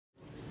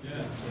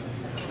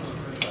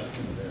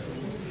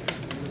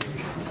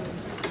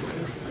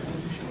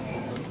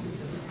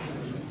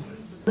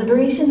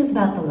Liberation is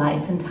about the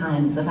life and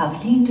times of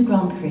Aveline de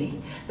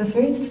Grandpré, the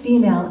first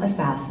female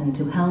assassin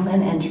to helm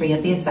an entry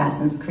of the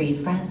Assassin's Creed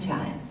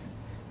franchise.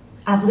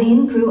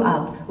 Aveline grew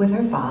up with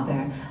her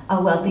father,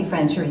 a wealthy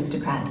French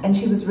aristocrat, and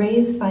she was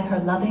raised by her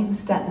loving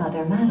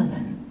stepmother,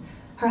 Madeleine.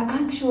 Her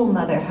actual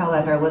mother,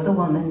 however, was a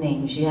woman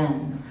named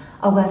Jeanne,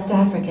 a West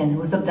African who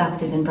was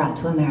abducted and brought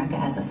to America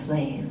as a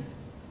slave.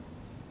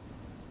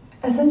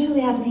 Essentially,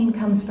 Aveline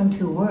comes from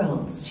two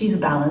worlds. She's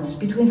balanced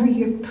between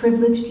her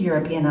privileged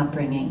European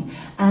upbringing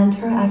and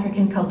her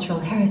African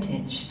cultural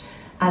heritage.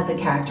 As a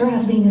character,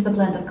 Aveline is a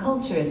blend of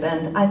cultures,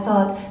 and I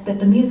thought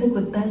that the music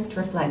would best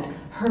reflect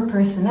her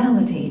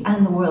personality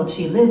and the world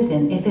she lived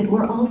in if it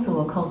were also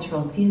a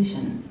cultural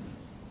fusion.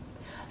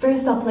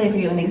 First, I'll play for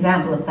you an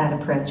example of that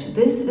approach.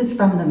 This is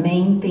from the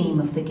main theme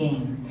of the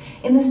game.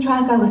 In this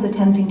track, I was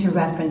attempting to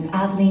reference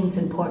Aveline's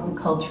important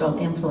cultural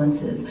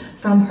influences,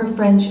 from her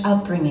French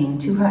upbringing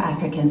to her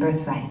African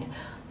birthright.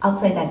 I'll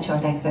play that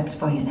short excerpt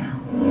for you now.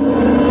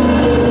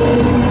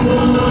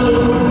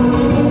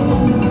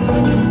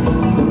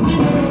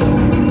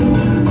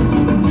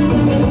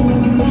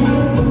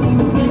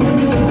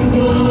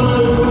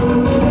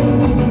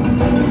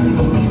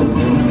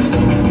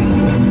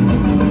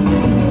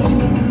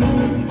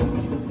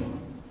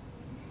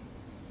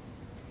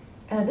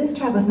 This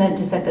track was meant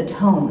to set the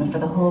tone for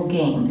the whole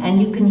game,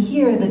 and you can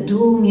hear the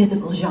dual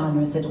musical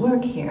genres at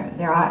work here.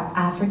 There are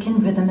African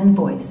rhythm and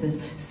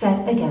voices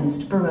set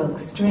against Baroque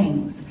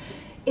strings.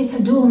 It's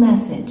a dual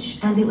message,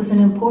 and it was an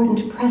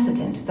important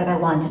precedent that I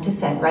wanted to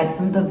set right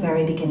from the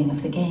very beginning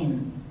of the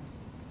game.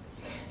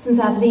 Since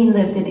Aveline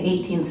lived in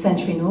 18th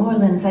century New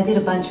Orleans, I did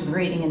a bunch of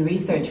reading and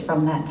research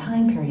from that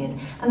time period,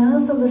 and I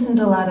also listened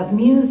to a lot of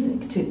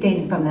music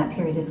dating from that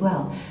period as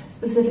well,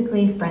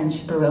 specifically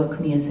French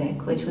Baroque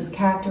music, which was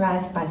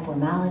characterized by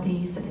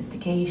formality,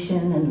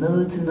 sophistication, and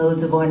loads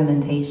of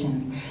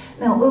ornamentation.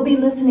 Now, we'll be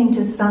listening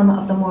to some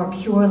of the more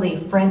purely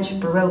French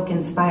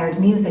Baroque-inspired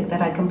music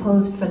that I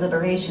composed for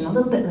Liberation a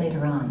little bit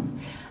later on.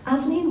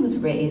 Aveline was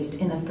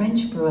raised in a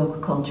French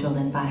Baroque cultural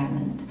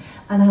environment,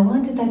 and I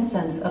wanted that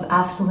sense of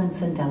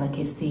affluence and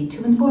delicacy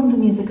to inform the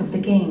music of the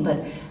game,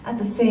 but at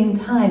the same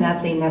time,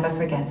 Aveline never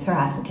forgets her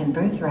African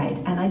birthright,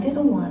 and I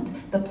didn't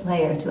want the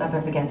player to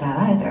ever forget that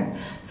either.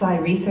 So I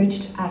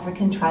researched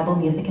African tribal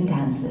music and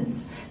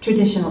dances,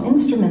 traditional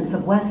instruments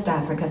of West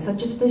Africa,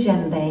 such as the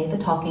djembe, the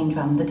talking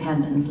drum, the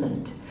tambour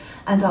flute,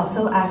 and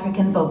also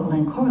African vocal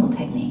and choral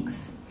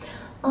techniques.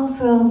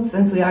 Also,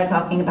 since we are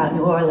talking about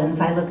New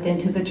Orleans, I looked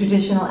into the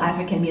traditional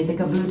African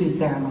music of voodoo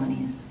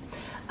ceremonies.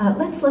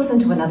 Let's listen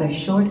to another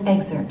short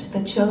excerpt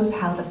that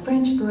shows how the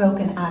French Baroque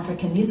and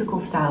African musical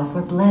styles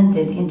were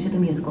blended into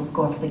the musical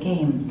score for the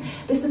game.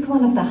 This is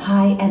one of the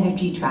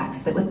high-energy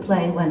tracks that would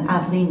play when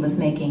Aveline was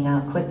making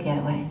a quick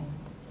getaway.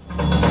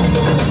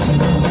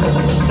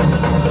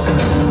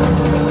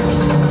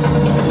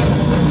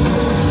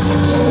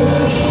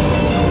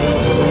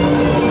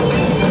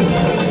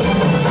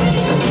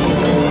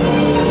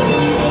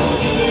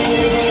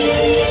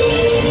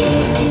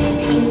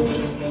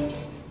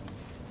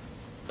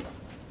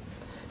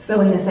 So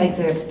in this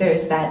excerpt,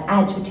 there's that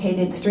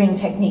agitated string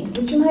technique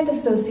that you might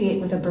associate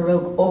with a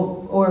Baroque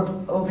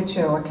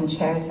overture or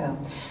concerto,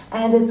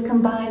 and it's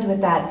combined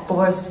with that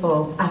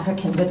forceful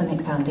African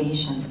rhythmic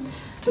foundation.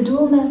 The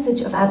dual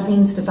message of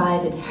Aveline's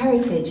divided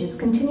heritage is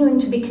continuing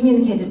to be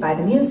communicated by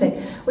the music,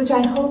 which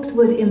I hoped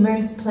would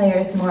immerse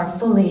players more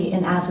fully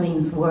in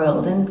Aveline's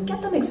world and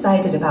get them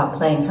excited about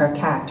playing her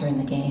character in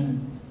the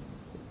game.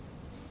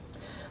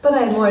 But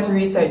I had more to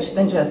research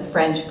than just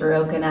French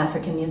Baroque and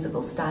African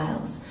musical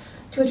styles.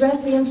 To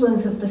address the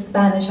influence of the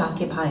Spanish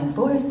occupying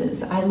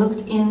forces, I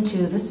looked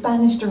into the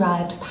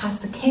Spanish-derived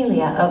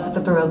pasacalia of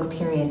the Baroque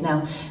period.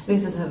 Now,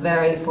 this is a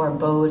very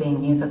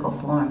foreboding musical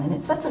form, and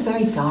it sets a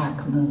very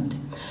dark mood.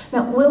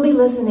 Now, we'll be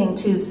listening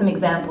to some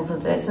examples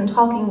of this and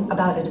talking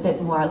about it a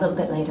bit more a little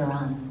bit later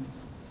on.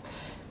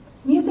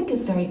 Music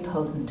is very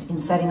potent in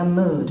setting a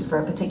mood for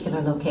a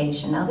particular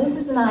location. Now, this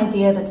is an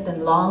idea that's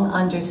been long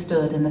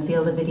understood in the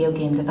field of video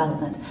game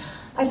development.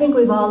 I think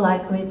we've all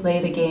likely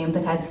played a game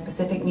that had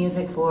specific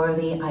music for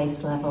the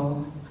ice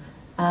level,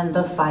 and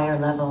the fire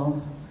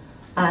level,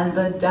 and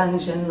the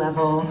dungeon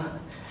level,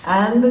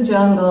 and the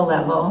jungle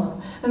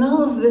level. And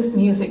all of this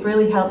music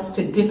really helps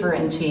to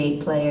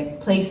differentiate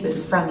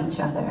places from each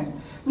other.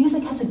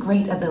 Music has a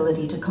great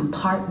ability to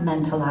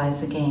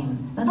compartmentalize a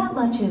game. Now that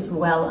much is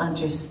well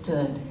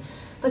understood,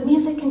 but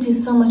music can do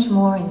so much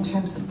more in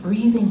terms of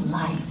breathing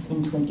life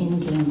into an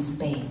in-game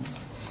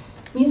space.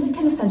 Music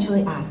can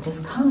essentially act as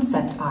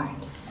concept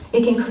art.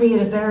 It can create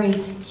a very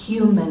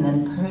human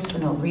and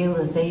personal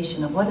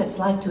realization of what it's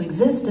like to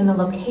exist in a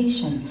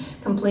location,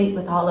 complete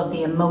with all of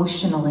the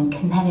emotional and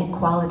kinetic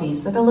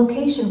qualities that a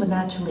location would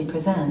naturally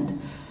present.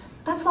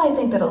 That's why I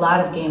think that a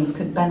lot of games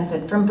could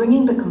benefit from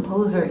bringing the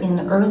composer in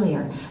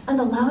earlier and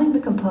allowing the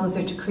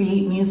composer to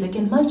create music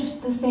in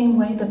much the same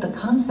way that the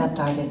concept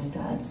artist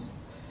does.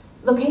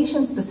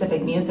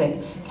 Location-specific music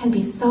can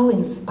be so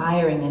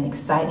inspiring and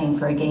exciting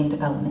for a game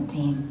development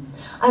team.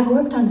 I've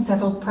worked on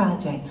several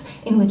projects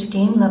in which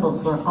game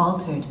levels were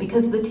altered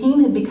because the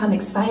team had become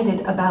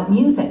excited about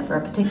music for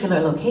a particular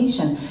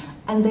location,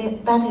 and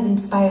that had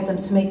inspired them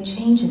to make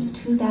changes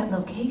to that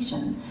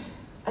location.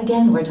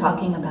 Again, we're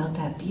talking about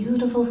that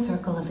beautiful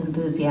circle of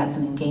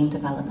enthusiasm in game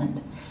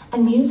development,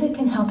 and music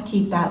can help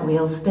keep that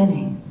wheel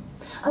spinning.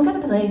 I'm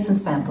going to play some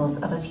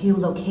samples of a few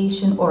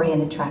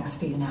location-oriented tracks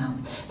for you now.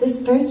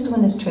 This first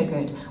one is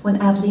triggered when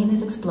Aveline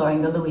is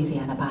exploring the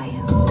Louisiana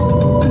Bayou.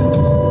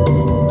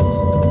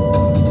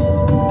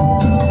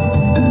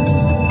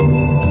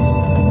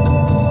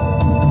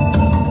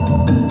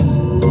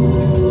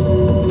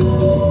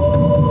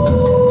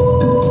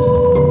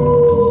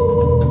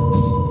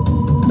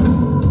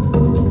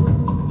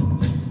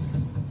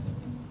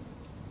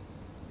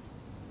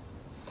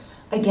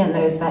 Again,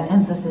 there's that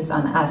emphasis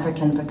on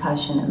African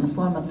percussion in the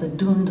form of the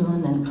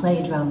dun-dun and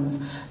clay drums,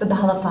 the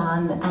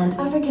balafon, and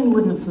African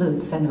wooden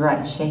flutes and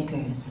rice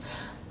shakers.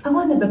 I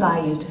wanted the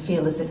bayou to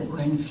feel as if it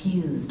were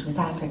infused with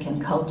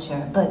African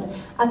culture, but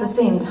at the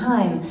same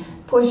time,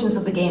 portions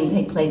of the game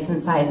take place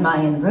inside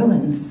Mayan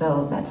ruins,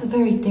 so that's a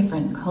very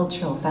different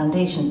cultural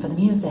foundation for the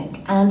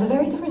music, and a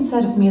very different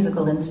set of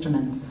musical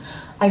instruments.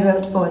 I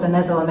wrote for the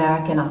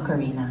Mesoamerican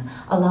ocarina,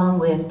 along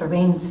with the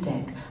rain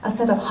stick, a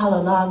set of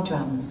hollow log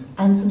drums,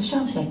 and some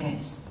shell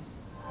shakers.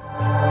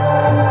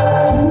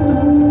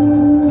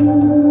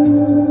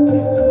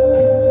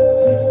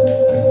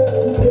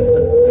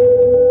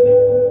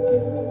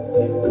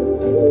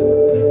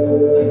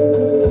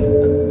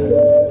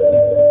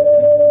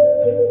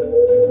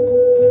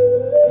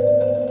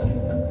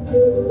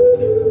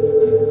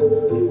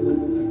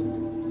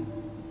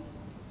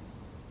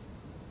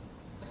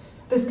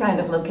 This kind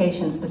of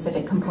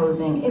location-specific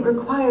composing, it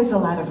requires a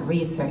lot of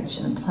research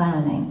and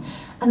planning.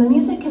 And the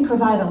music can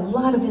provide a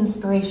lot of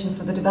inspiration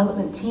for the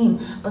development team,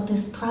 but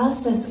this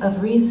process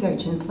of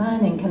research and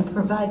planning can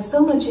provide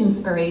so much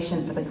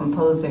inspiration for the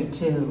composer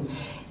too.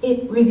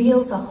 It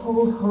reveals a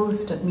whole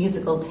host of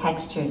musical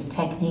textures,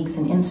 techniques,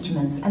 and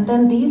instruments, and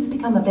then these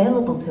become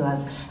available to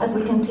us as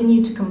we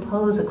continue to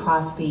compose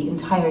across the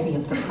entirety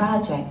of the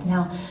project.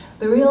 Now,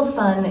 the real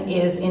fun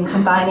is in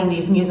combining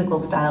these musical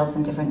styles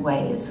in different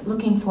ways,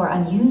 looking for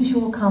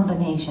unusual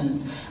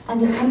combinations,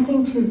 and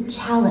attempting to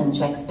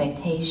challenge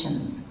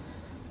expectations.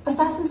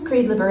 Assassin's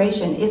Creed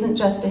Liberation isn't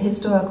just a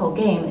historical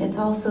game, it's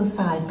also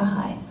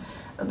sci-fi.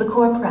 The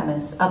core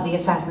premise of the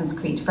Assassin's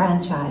Creed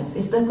franchise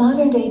is that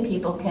modern-day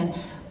people can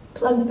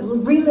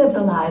relive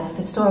the lives of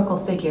historical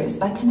figures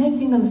by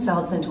connecting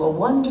themselves into a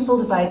wonderful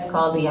device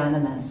called the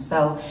Animus.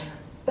 So,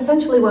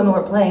 essentially when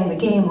we're playing the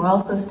game, we're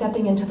also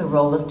stepping into the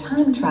role of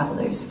time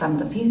travelers from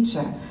the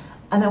future.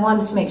 And I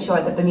wanted to make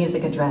sure that the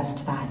music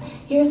addressed that.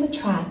 Here's a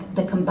track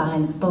that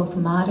combines both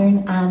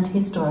modern and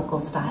historical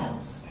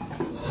styles.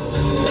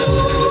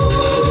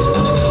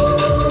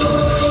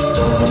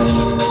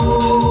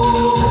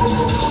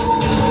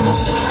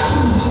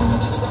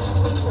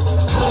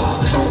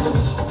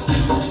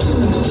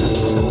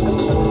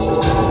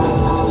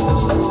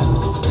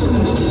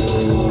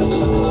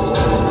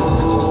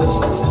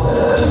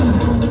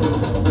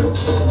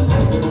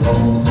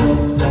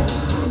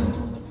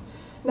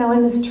 Now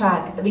in this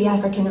track, the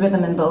African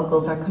rhythm and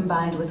vocals are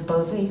combined with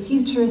both a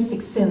futuristic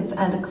synth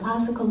and a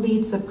classical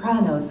lead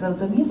soprano, so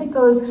the music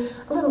goes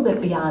a little bit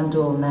beyond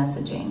dual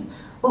messaging.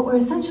 What we're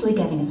essentially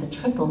getting is a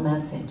triple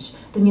message.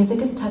 The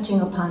music is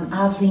touching upon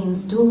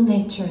Aveline's dual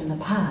nature in the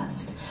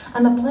past,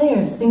 and the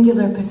player's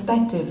singular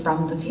perspective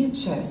from the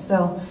future.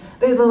 So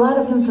there's a lot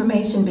of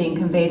information being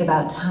conveyed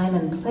about time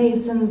and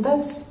place, and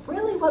that's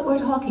really what we're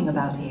talking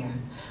about here.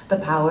 The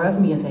power of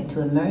music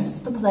to immerse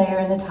the player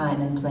in a time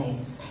and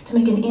place, to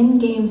make an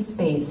in-game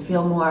space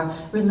feel more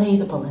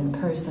relatable and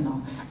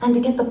personal, and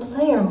to get the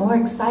player more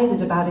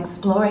excited about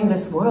exploring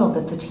this world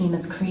that the team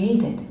has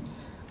created.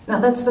 Now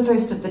that's the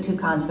first of the two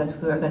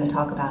concepts we are going to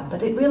talk about,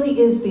 but it really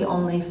is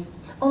only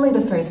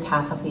the first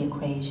half of the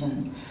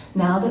equation.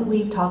 Now that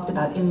we've talked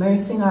about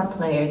immersing our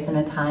players in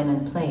a time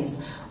and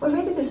place, we're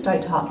ready to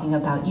start talking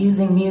about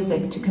using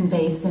music to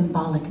convey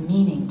symbolic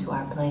meaning to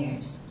our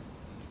players.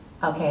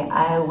 Okay,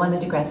 I want to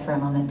digress for a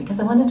moment because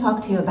I want to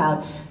talk to you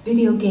about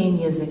video game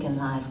music and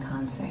live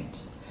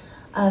concert.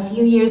 A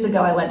few years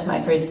ago, I went to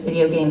my first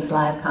video games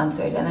live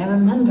concert, and I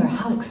remember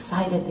how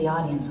excited the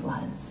audience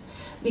was.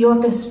 The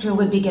orchestra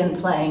would begin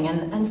playing,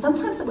 and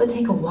sometimes it would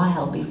take a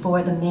while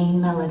before the main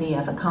melody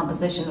of a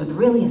composition would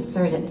really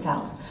assert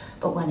itself.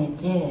 But when it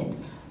did,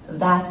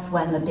 that's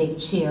when the big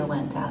cheer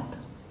went up.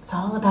 It's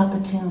all about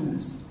the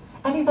tunes.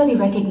 Everybody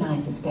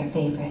recognizes their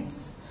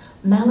favorites.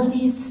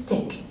 Melodies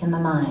stick in the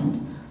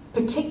mind,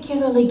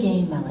 particularly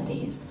game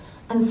melodies.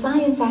 And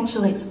science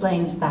actually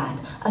explains that.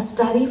 A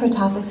study for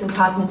topics in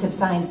cognitive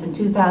science in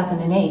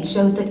 2008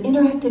 showed that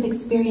interactive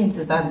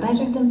experiences are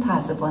better than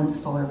passive ones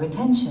for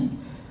retention.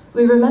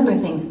 We remember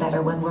things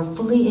better when we're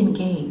fully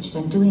engaged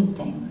and doing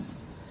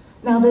things.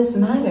 Now this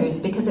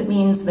matters because it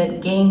means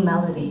that game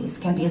melodies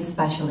can be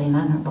especially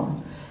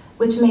memorable,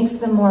 which makes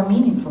them more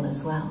meaningful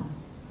as well.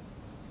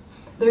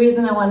 The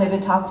reason I wanted to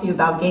talk to you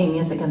about game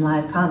music and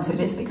live concert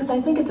is because I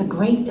think it's a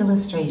great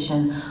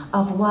illustration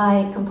of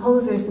why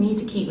composers need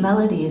to keep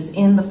melodies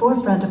in the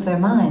forefront of their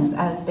minds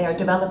as they're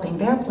developing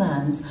their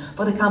plans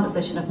for the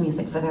composition of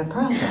music for their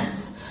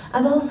projects,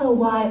 and also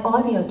why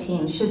audio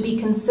teams should be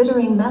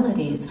considering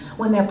melodies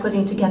when they're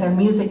putting together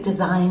music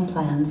design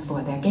plans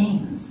for their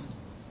games.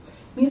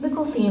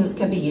 Musical themes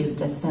can be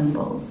used as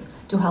symbols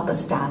to help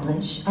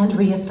establish and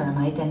reaffirm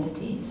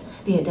identities,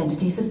 the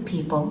identities of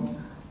people,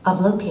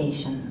 of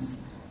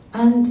locations,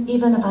 and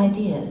even of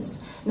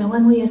ideas. Now,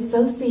 when we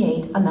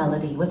associate a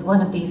melody with one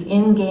of these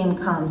in-game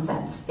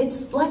concepts,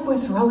 it's like we're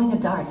throwing a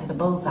dart at a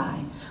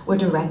bullseye. We're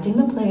directing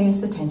the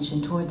player's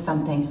attention towards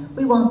something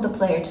we want the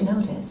player to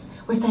notice.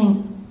 We're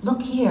saying,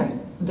 look here,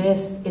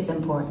 this is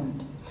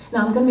important.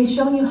 Now, I'm going to be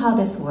showing you how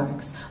this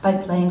works by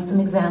playing some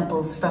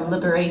examples from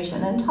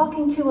Liberation and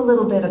talking to you a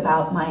little bit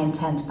about my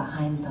intent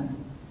behind them.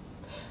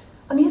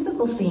 A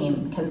musical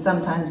theme can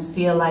sometimes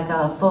feel like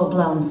a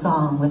full-blown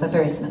song with a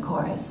verse and a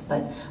chorus,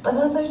 but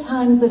other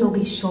times it'll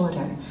be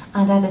shorter,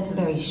 and at its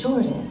very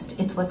shortest,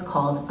 it's what's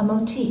called a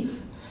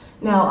motif.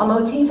 Now, a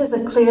motif is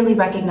a clearly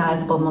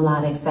recognizable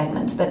melodic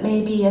segment that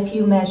may be a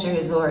few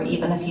measures or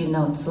even a few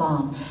notes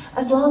long.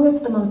 As long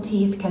as the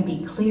motif can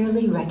be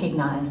clearly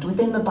recognized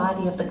within the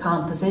body of the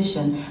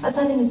composition as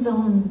having its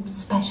own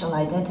special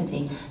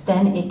identity,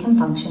 then it can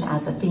function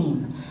as a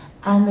theme.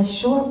 And the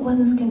short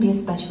ones can be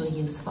especially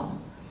useful.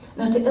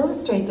 Now, to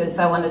illustrate this,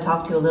 I want to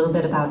talk to you a little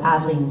bit about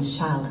Aveline's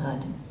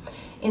childhood.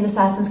 In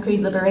Assassin's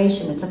Creed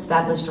Liberation, it's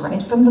established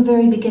right from the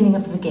very beginning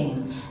of the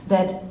game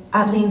that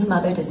Aveline's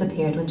mother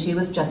disappeared when she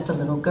was just a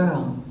little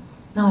girl.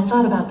 Now, I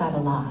thought about that a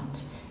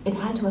lot. It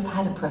had to have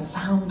had a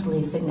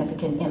profoundly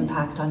significant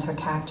impact on her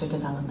character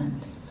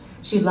development.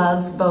 She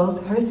loves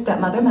both her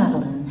stepmother,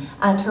 Madeleine,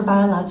 and her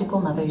biological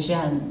mother,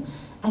 Jeanne.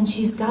 And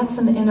she's got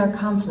some inner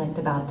conflict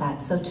about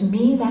that, so to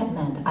me that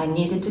meant I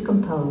needed to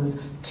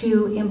compose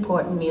two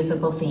important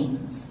musical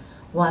themes.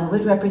 One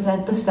would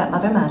represent the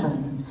stepmother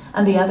Madeleine,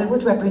 and the other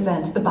would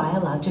represent the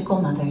biological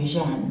mother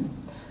Jeanne.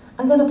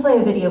 I'm going to play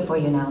a video for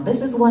you now.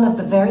 This is one of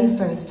the very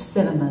first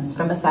cinemas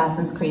from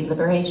Assassin's Creed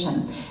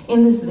Liberation.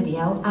 In this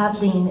video,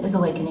 Aveline is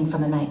awakening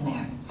from a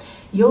nightmare.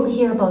 You'll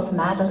hear both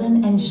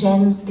Madeleine and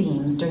Jeanne's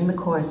themes during the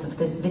course of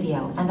this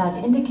video, and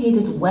I've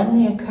indicated when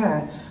they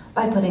occur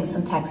by putting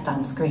some text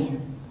on screen.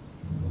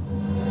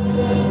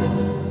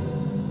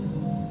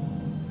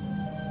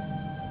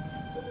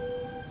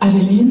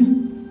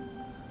 Aveline?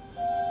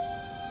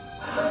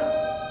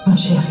 Ma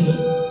chérie,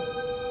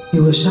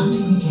 you were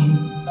shouting again.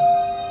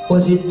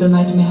 Was it the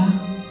nightmare?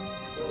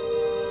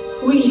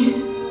 Oui,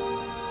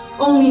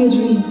 only a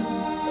dream.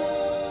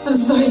 I'm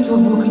sorry to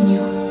have woken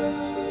you.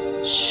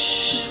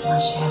 Shh, ma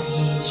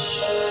chérie,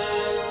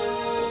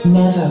 shh.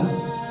 Never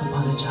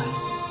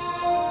apologize.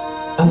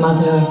 A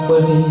mother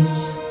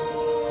worries,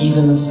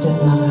 even a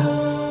stepmother.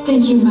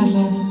 Thank you,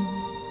 Madeleine.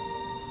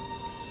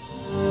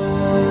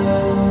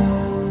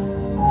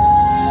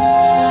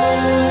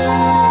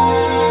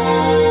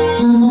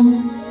 Maman,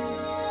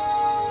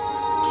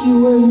 do you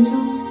worry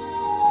too?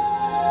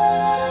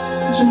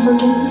 Did you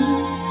forget me?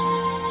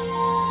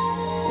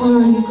 Or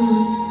are you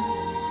gone?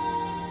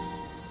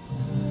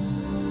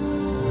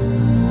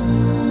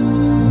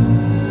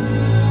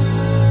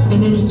 In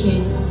any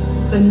case,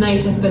 the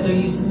night has better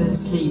uses than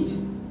sleep.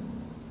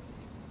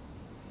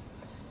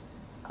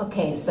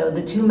 Okay, so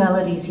the two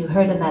melodies you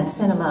heard in that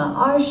cinema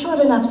are short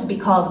enough to be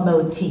called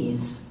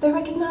motifs. They're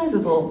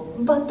recognizable,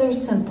 but they're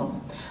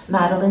simple.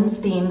 Madeleine's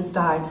theme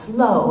starts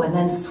low and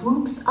then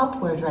swoops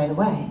upward right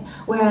away,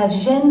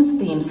 whereas Jeanne's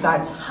theme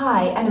starts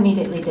high and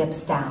immediately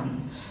dips down.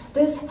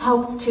 This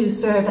helps to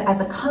serve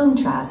as a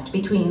contrast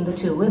between the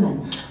two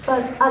women,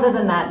 but other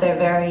than that, they're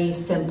very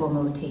simple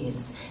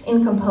motifs.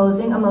 In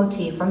composing a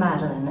motif for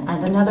Madeleine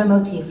and another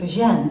motif for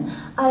Jeanne,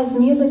 I've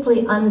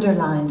musically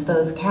underlined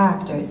those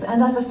characters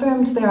and I've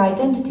affirmed their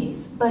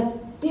identities, but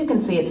you can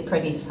see it's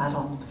pretty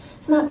subtle.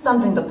 It's not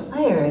something the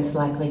player is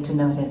likely to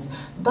notice,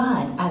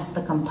 but as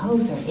the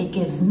composer, it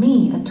gives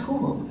me a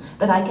tool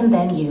that I can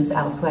then use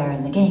elsewhere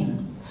in the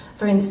game.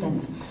 For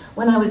instance,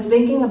 when I was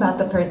thinking about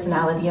the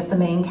personality of the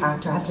main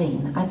character,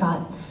 Aveline, I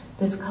thought,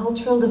 this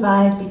cultural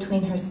divide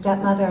between her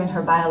stepmother and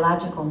her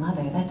biological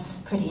mother, that's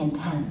pretty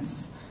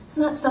intense. It's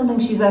not something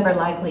she's ever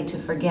likely to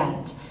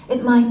forget.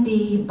 It might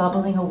be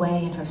bubbling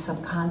away in her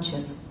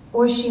subconscious,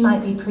 or she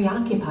might be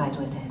preoccupied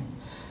with it.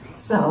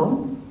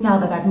 So, now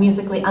that I've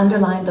musically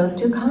underlined those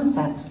two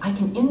concepts, I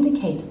can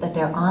indicate that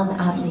they're on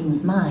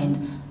Aveline's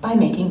mind by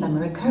making them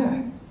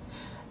recur.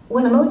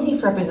 When a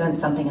motif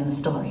represents something in the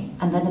story,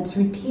 and then it's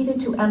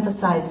repeated to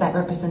emphasize that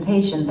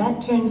representation,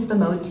 that turns the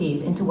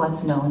motif into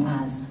what's known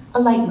as a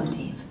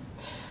leitmotif.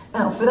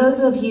 Now, for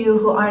those of you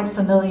who aren't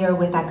familiar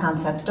with that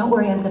concept, don't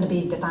worry, I'm going to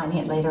be defining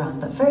it later on.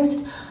 But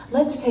first,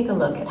 let's take a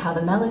look at how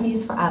the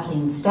melodies for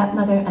Aveline's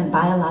stepmother and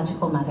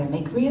biological mother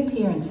make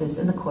reappearances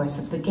in the course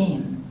of the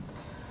game.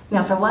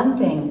 Now, for one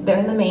thing, they're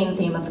in the main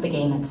theme of the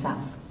game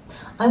itself.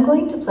 I'm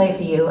going to play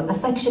for you a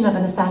section of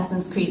an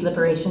Assassin's Creed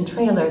Liberation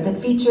trailer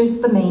that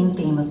features the main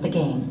theme of the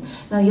game.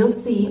 Now you'll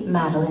see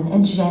Madeline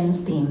and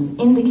Jen's themes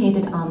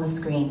indicated on the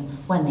screen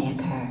when they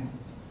occur.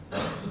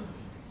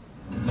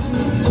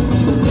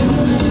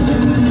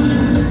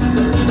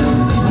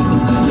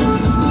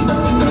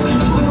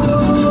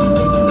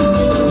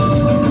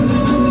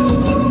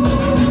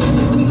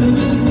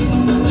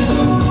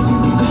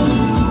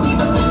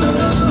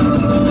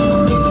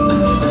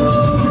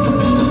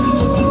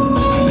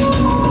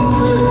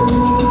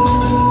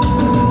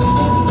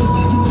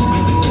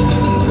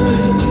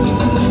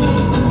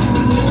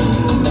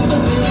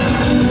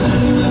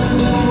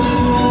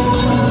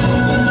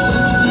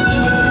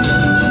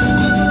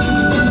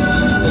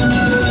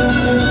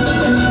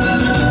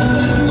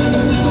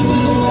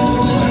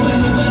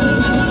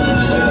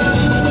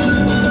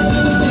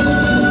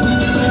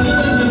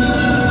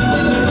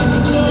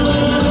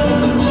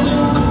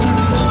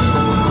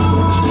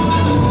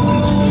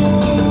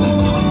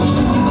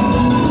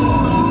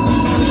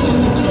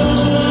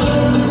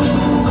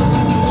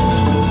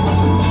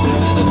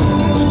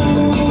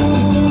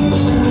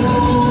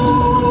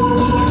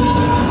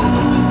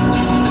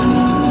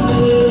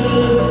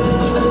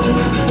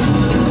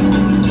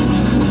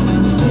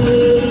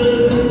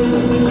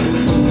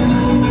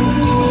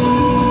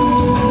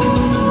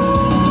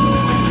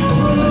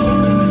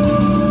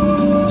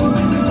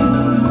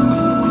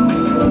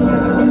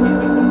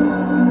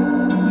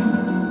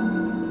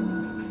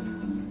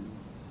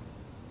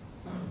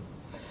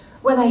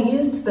 When I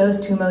used those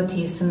two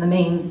motifs in the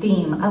main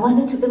theme, I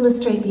wanted to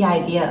illustrate the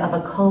idea of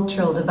a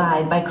cultural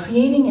divide by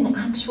creating an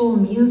actual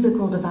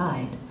musical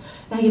divide.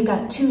 Now you've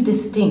got two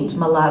distinct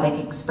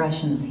melodic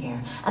expressions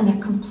here, and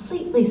they're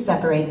completely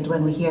separated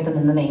when we hear them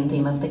in the main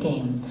theme of the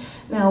game.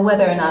 Now,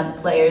 whether or not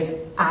players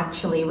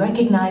actually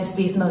recognize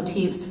these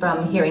motifs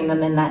from hearing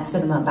them in that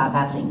cinema about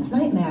Aveline's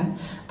Nightmare,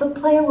 the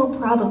player will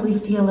probably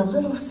feel a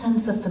little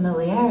sense of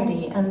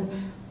familiarity, and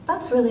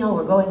that's really all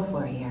we're going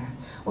for here.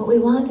 What we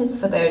want is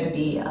for there to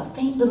be a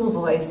faint little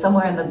voice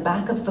somewhere in the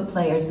back of the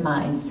player's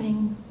mind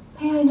saying,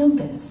 "Hey, I know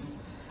this."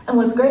 And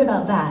what's great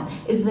about that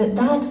is that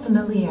that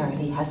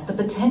familiarity has the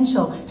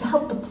potential to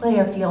help the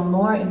player feel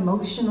more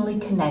emotionally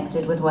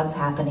connected with what's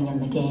happening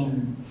in the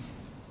game.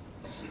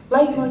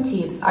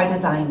 Leitmotifs are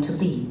designed to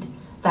lead.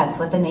 That's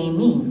what the name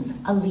means,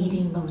 a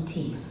leading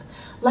motif.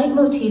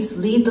 Leitmotifs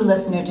lead the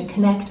listener to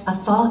connect a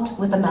thought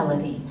with a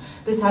melody.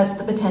 This has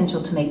the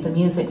potential to make the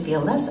music feel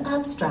less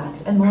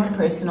abstract and more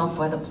personal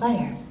for the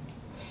player.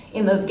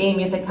 In those game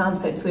music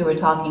concerts we were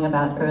talking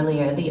about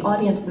earlier, the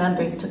audience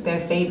members took their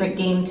favorite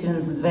game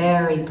tunes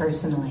very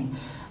personally,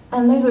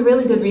 and there's a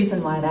really good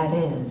reason why that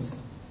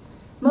is.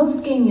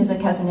 Most game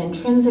music has an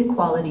intrinsic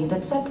quality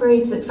that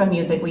separates it from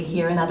music we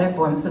hear in other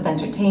forms of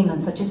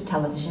entertainment, such as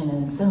television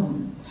and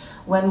film.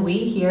 When we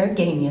hear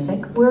game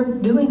music, we're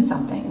doing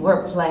something,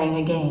 we're playing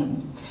a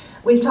game.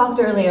 We've talked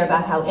earlier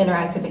about how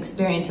interactive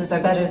experiences are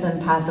better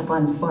than passive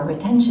ones for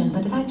retention,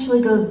 but it actually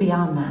goes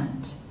beyond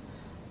that.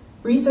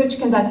 Research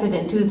conducted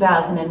in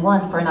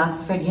 2001 for an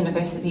Oxford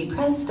University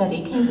Press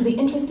study came to the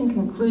interesting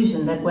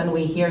conclusion that when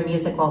we hear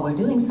music while we're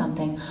doing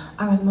something,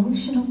 our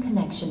emotional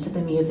connection to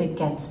the music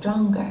gets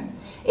stronger.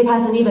 It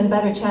has an even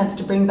better chance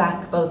to bring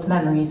back both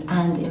memories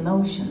and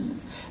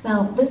emotions.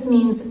 Now, this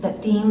means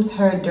that themes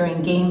heard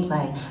during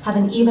gameplay have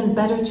an even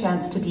better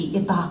chance to be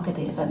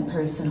evocative and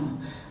personal.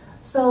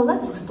 So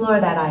let's explore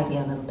that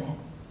idea a little bit.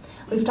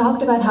 We've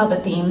talked about how the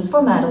themes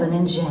for Madeline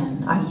and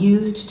Jen are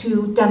used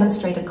to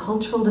demonstrate a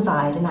cultural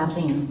divide in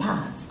Aveline's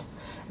past.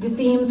 The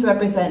themes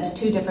represent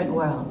two different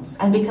worlds,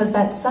 and because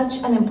that's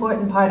such an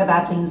important part of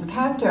Aveline's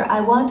character, I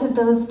wanted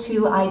those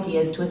two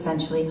ideas to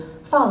essentially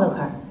follow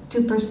her,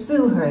 to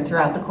pursue her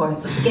throughout the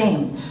course of the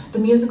game. The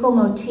musical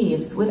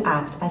motifs would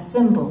act as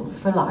symbols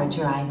for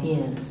larger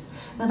ideas.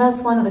 Now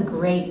that's one of the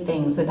great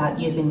things about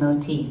using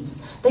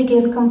motifs. They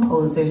give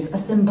composers a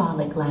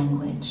symbolic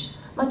language,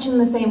 much in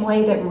the same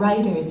way that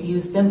writers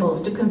use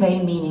symbols to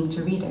convey meaning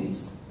to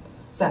readers.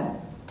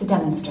 So, to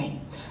demonstrate,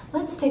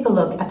 let's take a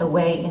look at the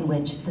way in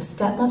which the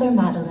stepmother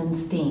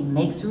Madeline's theme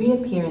makes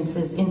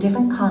reappearances in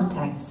different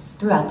contexts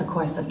throughout the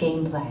course of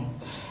gameplay.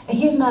 And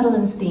here's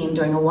Madeline's theme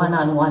during a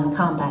one-on-one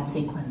combat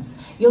sequence.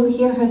 You'll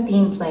hear her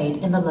theme played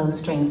in the low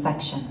string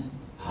section.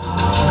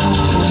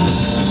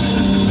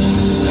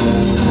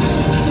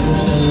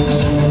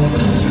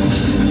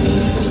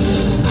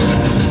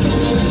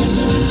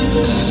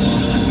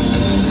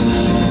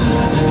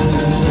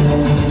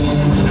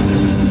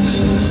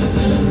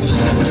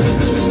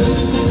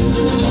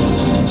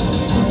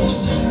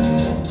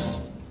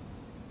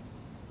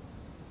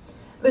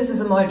 This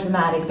is a more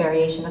dramatic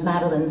variation of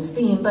Madeline's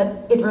theme,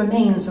 but it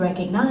remains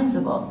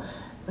recognizable.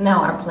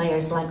 Now, are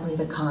players likely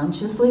to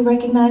consciously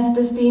recognize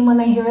this theme when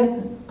they hear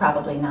it?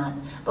 Probably not.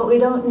 But we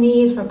don't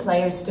need for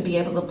players to be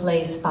able to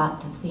play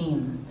spot the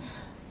theme.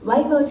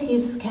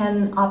 Leitmotifs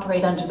can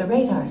operate under the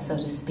radar, so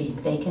to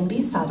speak. They can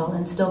be subtle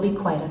and still be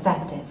quite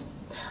effective.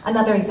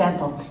 Another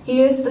example.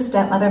 Here's the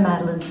stepmother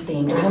Madeline's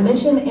theme during a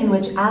mission in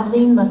which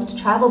Aveline must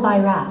travel by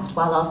raft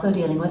while also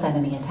dealing with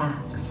enemy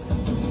attacks.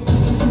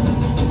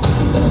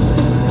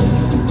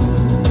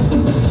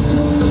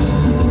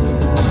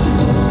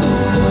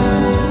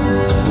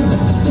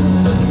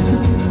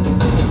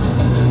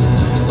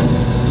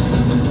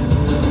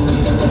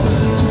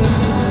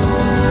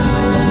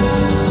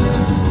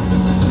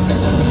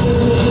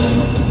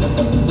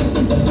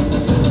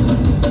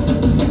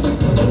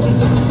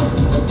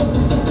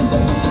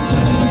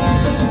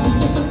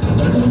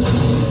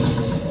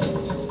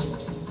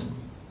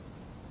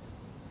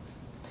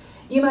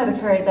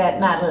 heard that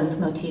Madeline's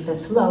motif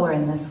is slower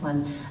in this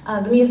one.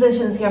 The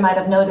musicians here might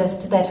have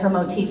noticed that her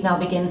motif now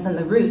begins in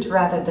the root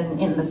rather than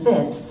in the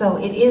fifth, so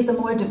it is a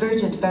more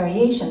divergent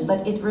variation,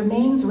 but it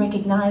remains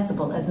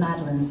recognizable as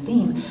Madeline's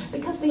theme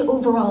because the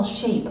overall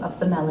shape of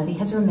the melody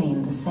has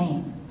remained the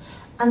same.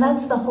 And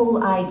that's the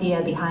whole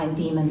idea behind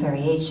theme and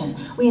variation.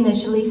 We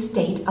initially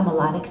state a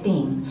melodic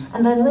theme,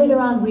 and then later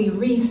on we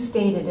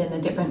restate it in a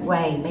different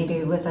way,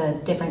 maybe with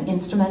a different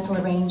instrumental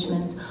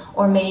arrangement,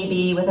 or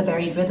maybe with a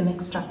varied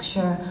rhythmic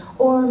structure,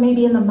 or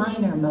maybe in the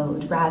minor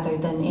mode rather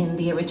than in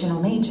the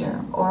original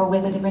major, or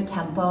with a different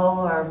tempo,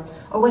 or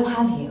what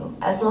have you.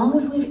 As long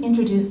as we've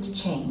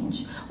introduced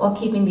change while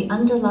keeping the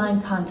underlying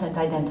content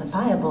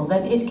identifiable,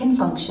 then it can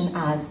function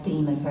as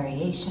theme and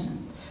variation.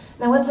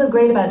 Now, what's so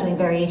great about doing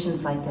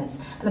variations like this,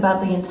 and about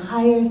the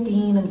entire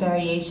theme and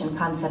variation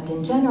concept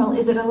in general,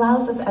 is it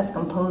allows us as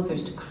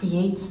composers to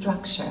create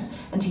structure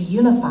and to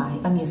unify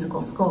a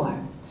musical score.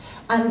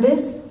 And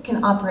this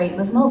can operate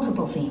with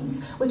multiple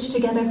themes, which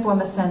together form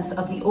a sense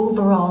of the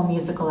overall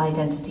musical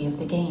identity of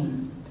the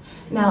game.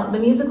 Now, the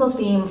musical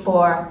theme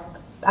for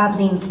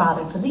Aveline's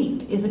father,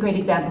 Philippe, is a great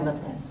example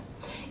of this.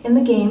 In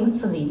the game,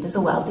 Philippe is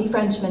a wealthy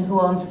Frenchman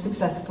who owns a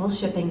successful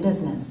shipping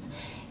business.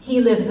 He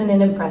lives in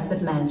an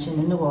impressive mansion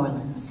in New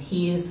Orleans.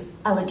 He's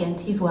elegant,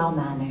 he's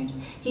well-mannered.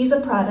 He's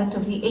a product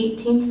of the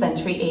 18th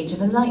century Age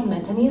of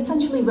Enlightenment, and he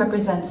essentially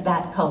represents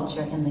that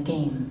culture in the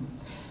game.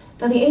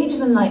 Now, the Age of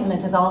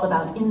Enlightenment is all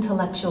about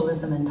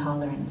intellectualism and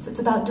tolerance.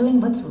 It's about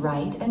doing what's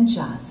right and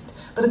just,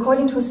 but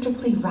according to a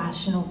strictly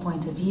rational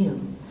point of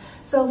view.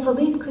 So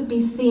Philippe could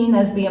be seen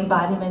as the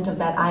embodiment of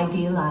that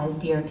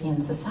idealized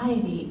European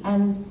society,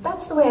 and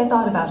that's the way I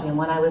thought about him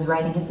when I was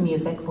writing his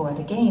music for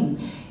the game.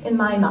 In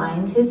my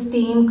mind, his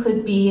theme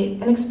could be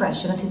an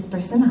expression of his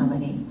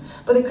personality,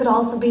 but it could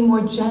also be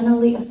more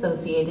generally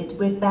associated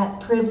with that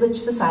privileged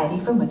society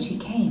from which he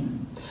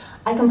came.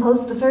 I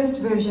composed the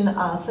first version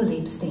of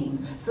Philippe's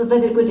theme so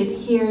that it would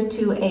adhere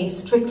to a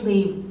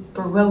strictly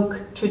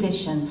Baroque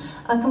tradition,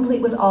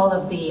 complete with all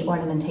of the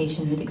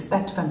ornamentation you'd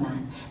expect from that.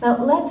 Now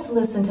let's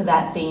listen to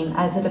that theme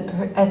as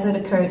it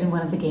occurred in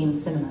one of the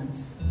game's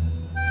cinemas.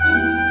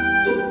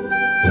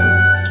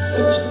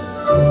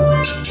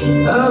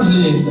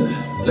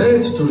 Aveline,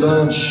 late to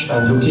lunch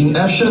and looking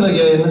ashen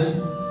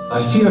again.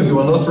 I fear you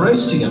are not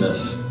resting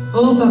enough.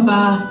 Oh,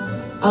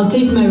 Papa, I'll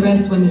take my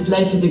rest when this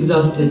life is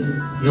exhausted.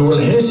 You will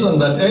hasten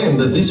that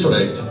end at this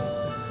rate.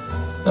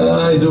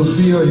 I do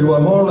fear you are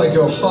more like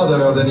your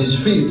father than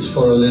is fit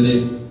for a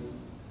lady.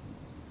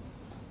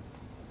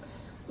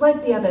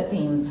 Like the other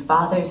themes,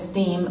 Father's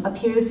theme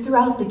appears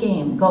throughout the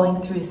game,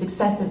 going through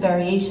successive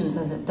variations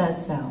as it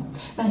does so.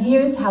 Now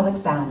here's how it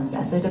sounds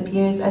as it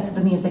appears as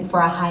the music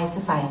for a high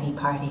society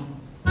party.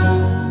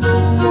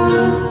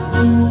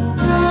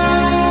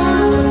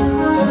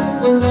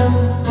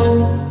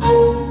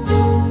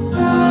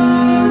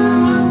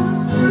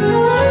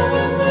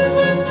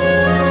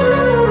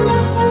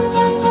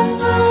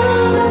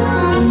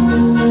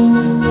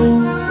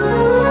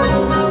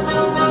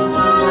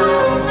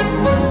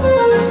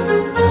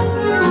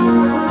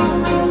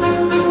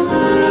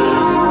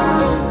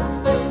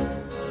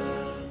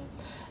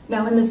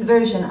 Now in this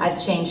version,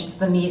 I've changed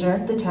the meter,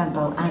 the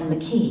tempo, and the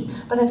key,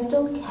 but I've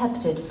still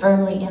kept it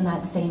firmly in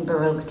that same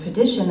Baroque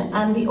tradition,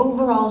 and the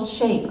overall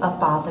shape of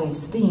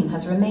Father's theme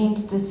has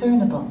remained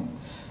discernible.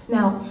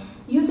 Now,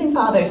 using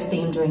Father's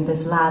theme during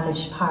this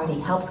lavish party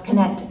helps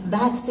connect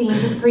that scene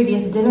to the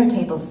previous dinner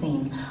table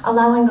scene,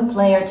 allowing the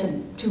player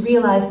to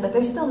realize that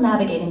they're still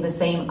navigating the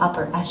same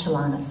upper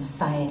echelon of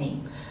society.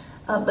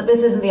 But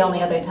this isn't the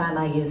only other time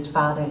I used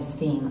Father's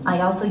theme. I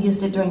also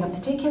used it during a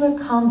particular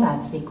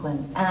combat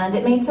sequence, and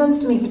it made sense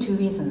to me for two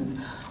reasons.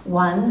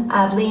 One,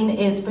 Aveline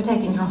is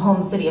protecting her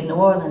home city of New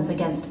Orleans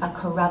against a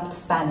corrupt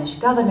Spanish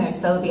governor,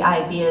 so the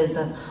ideas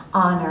of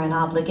honor and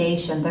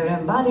obligation that are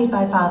embodied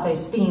by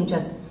Father's theme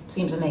just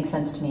seem to make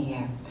sense to me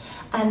here.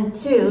 And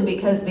two,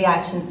 because the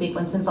action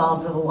sequence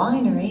involves a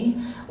winery,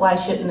 why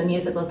shouldn't the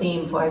musical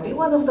theme for it be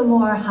one of the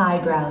more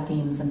highbrow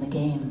themes in the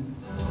game?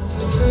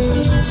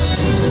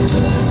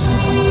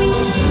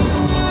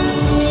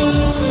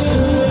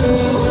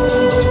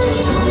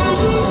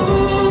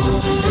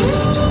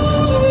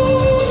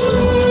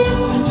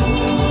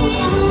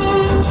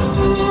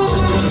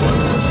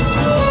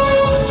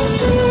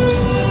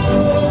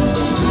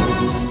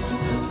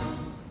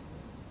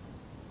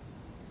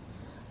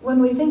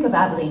 When we think of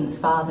Aveline's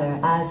father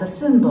as a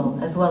symbol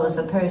as well as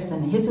a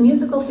person, his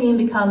musical theme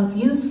becomes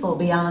useful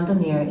beyond a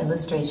mere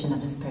illustration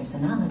of his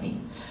personality.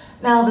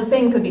 Now, the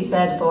same could be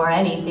said for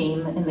any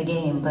theme in the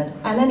game,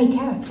 and any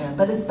character,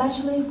 but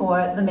especially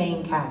for the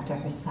main character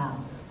herself.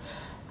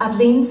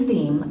 Aveline's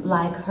theme,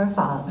 like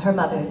her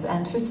mother's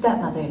and her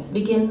stepmother's,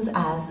 begins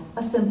as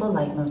a simple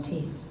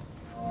leitmotif.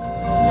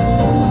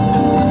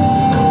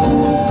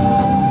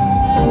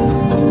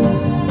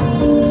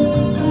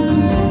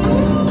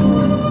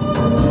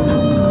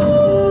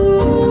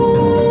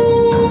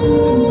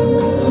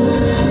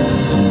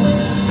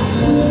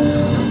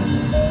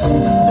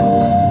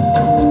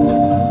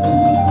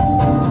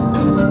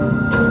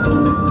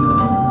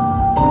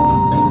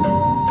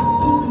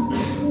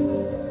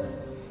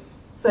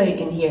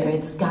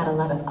 it's got a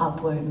lot of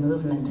upward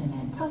movement in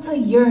it. So it's a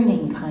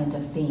yearning kind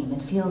of theme.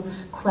 It feels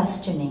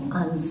questioning,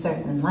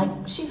 uncertain, like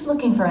she's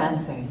looking for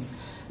answers.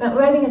 Now,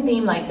 writing a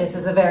theme like this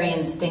is a very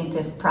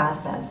instinctive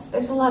process.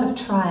 There's a lot of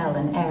trial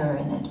and error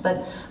in it,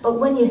 but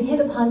when you hit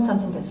upon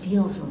something that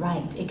feels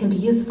right, it can be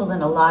useful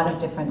in a lot of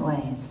different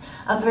ways.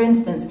 For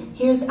instance,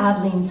 here's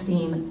Aveline's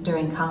theme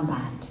during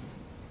combat.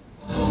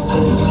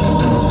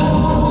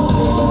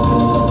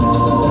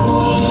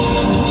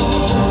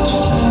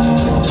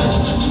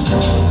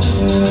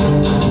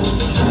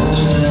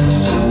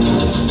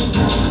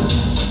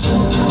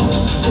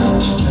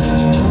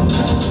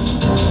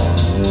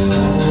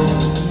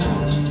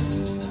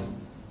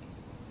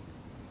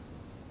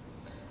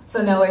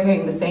 So now we're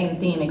hearing the same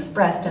theme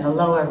expressed in a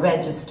lower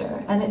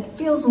register, and it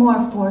feels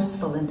more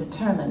forceful and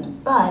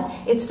determined, but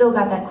it's still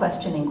got that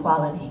questioning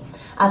quality.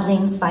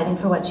 Aveline's fighting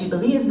for what she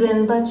believes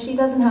in, but she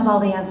doesn't have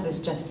all the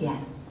answers just yet.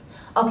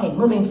 Okay,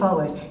 moving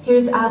forward,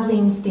 here's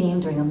Aveline's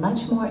theme during a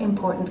much more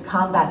important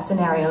combat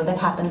scenario that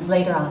happens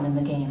later on in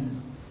the game.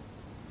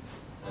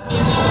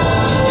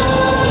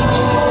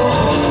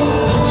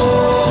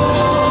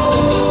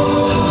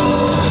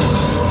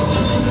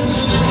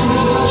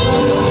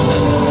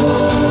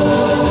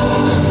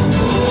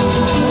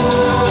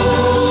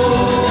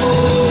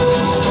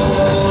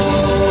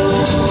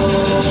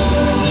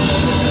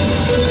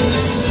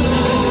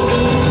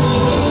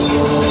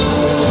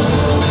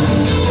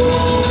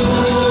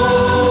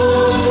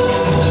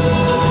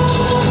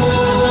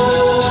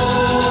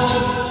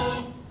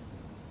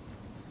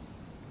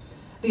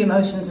 The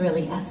emotions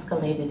really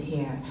escalated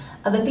here.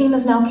 The theme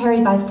is now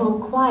carried by full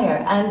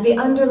choir, and the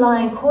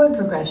underlying chord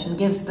progression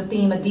gives the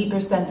theme a deeper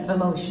sense of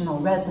emotional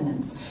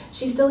resonance.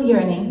 She's still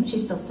yearning,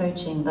 she's still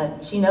searching,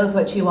 but she knows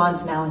what she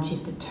wants now and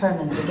she's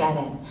determined to get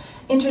it.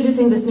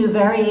 Introducing this new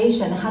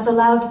variation has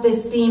allowed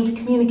this theme to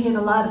communicate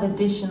a lot of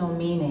additional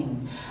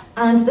meaning.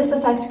 And this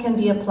effect can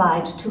be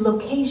applied to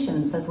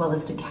locations as well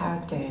as to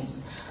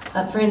characters.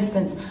 For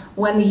instance,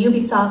 when the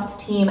Ubisoft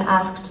team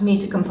asked me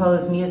to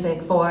compose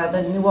music for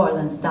the New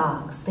Orleans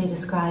docks, they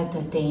described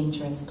a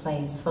dangerous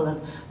place full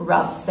of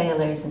rough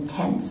sailors and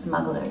tense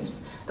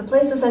smugglers. The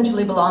place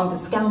essentially belonged to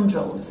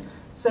scoundrels.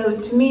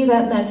 So to me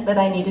that meant that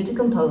I needed to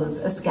compose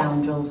a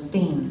scoundrels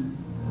theme.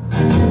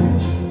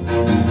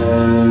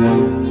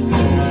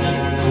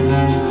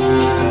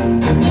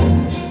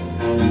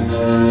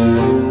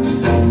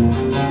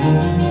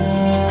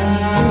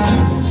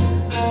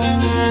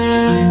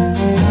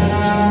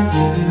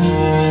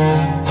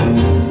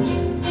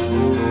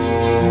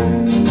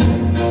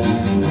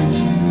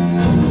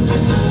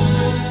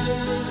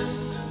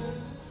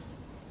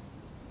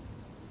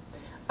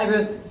 I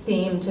wrote the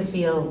theme to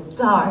feel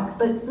dark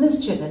but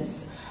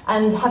mischievous,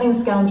 and having a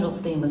scoundrels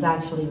theme was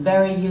actually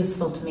very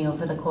useful to me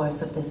over the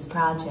course of this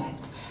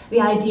project.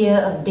 The idea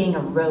of being a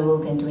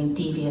rogue and doing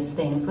devious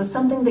things was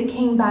something that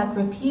came back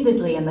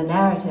repeatedly in the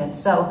narrative,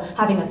 so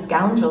having a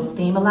scoundrels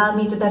theme allowed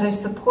me to better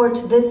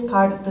support this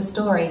part of the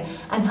story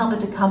and help it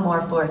to come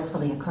more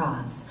forcefully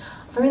across.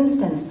 For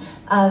instance,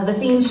 the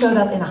theme showed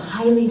up in a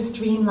highly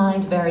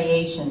streamlined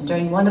variation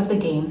during one of the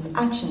game's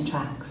action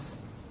tracks.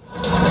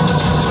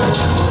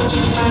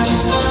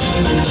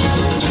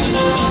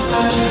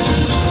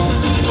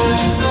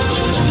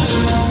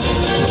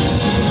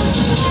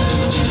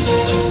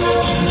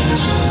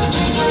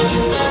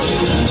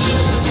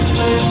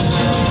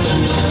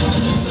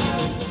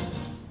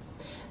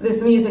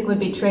 This music would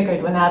be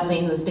triggered when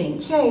Aveline was being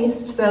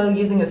chased, so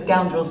using a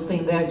scoundrels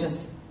theme there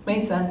just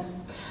made sense.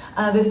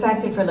 This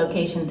tactic for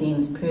location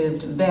themes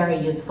proved very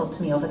useful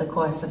to me over the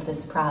course of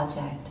this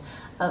project.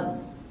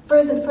 For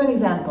an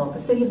example, the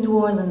city of New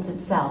Orleans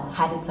itself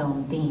had its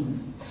own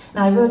theme.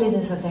 Now, I wrote it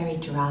as a very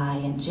dry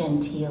and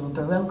genteel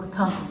Baroque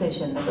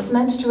composition that was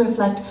meant to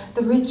reflect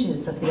the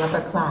riches of the upper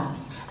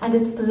class and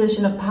its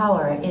position of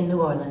power in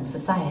New Orleans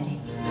society.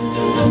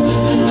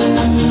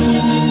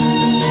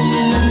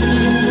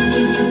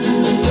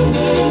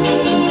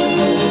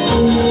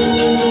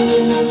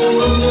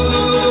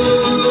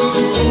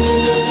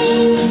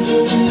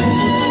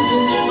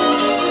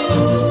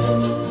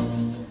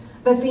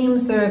 The theme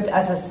served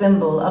as a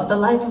symbol of the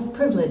life of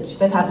privilege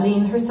that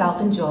Aveline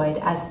herself enjoyed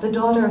as the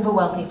daughter of a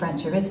wealthy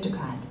French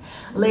aristocrat.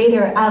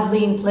 Later,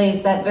 Aveline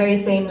plays that very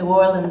same New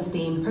Orleans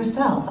theme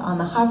herself on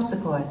the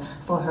harpsichord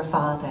for her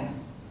father.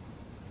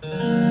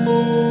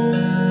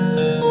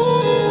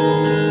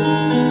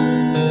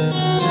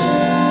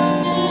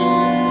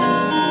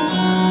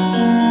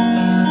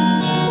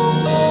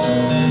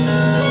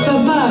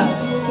 Papa,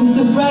 you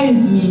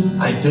surprised me.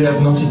 I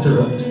dare not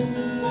interrupt.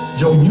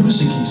 Your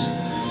music is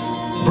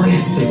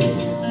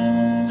breathtaking.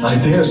 I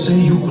dare say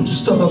you could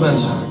stop a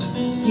man's heart.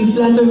 You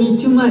flatter me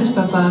too much,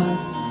 Papa.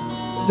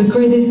 The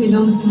credit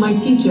belongs to my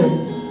teacher.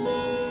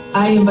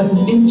 I am but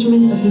an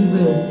instrument of his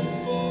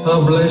will.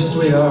 How blessed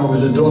we are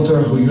with a daughter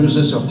who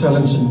uses her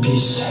talents in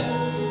peace,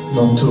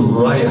 not to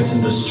riot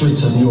in the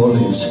streets of New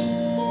Orleans.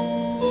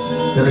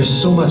 There is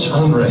so much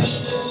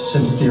unrest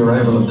since the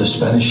arrival of the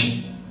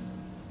Spanish.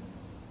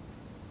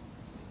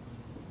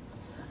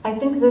 I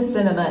think this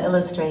cinema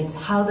illustrates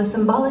how the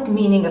symbolic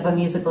meaning of a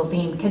musical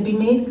theme can be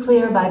made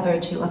clear by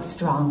virtue of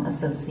strong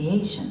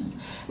association.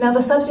 Now,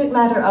 the subject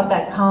matter of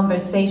that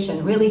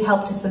conversation really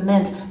helped to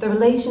cement the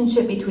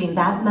relationship between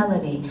that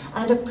melody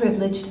and a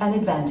privileged and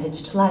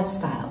advantaged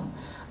lifestyle.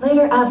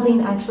 Later, Aveline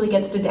actually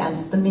gets to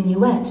dance the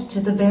minuet to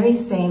the very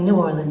same New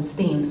Orleans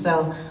theme,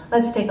 so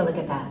let's take a look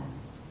at that.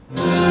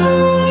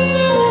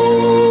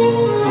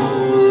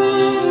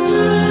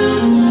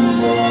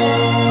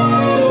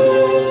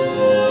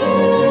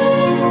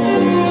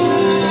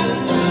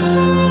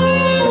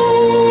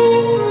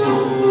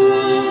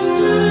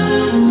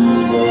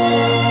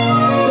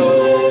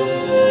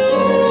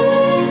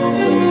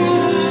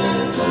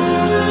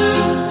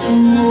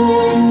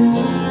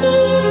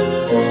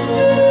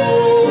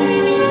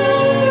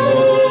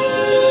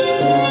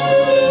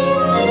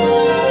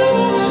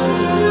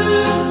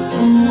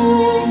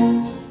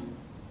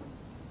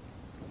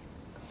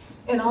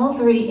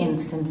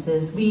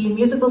 Instances, the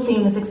musical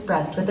theme is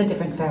expressed with a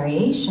different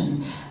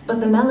variation,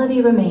 but the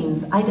melody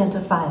remains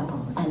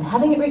identifiable, and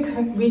having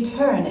it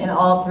return in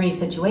all three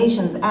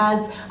situations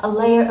adds a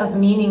layer of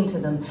meaning to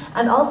them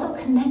and also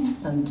connects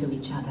them to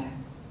each other.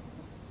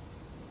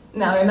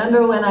 Now,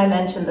 remember when I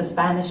mentioned the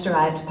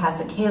Spanish-derived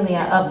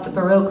Passacaglia of the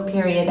Baroque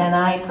period, and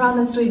I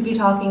promised we'd be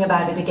talking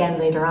about it again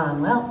later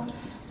on? Well,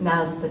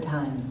 now's the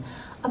time.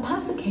 A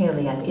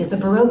passacaglia is a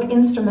Baroque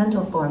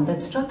instrumental form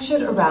that's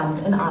structured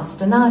around an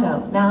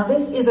ostinato. Now,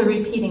 this is a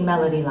repeating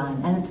melody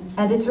line,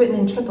 and it's written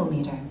in triple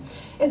meter.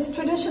 It's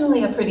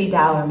traditionally a pretty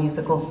dour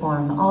musical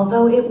form,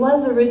 although it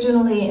was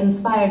originally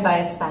inspired by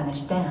a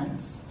Spanish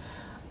dance.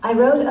 I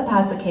wrote a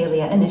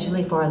passacaglia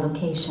initially for a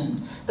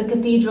location, the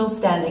cathedral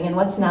standing in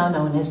what's now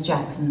known as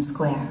Jackson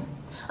Square.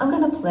 I'm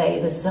going to play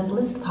the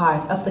simplest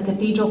part of the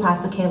cathedral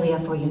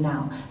passacaglia for you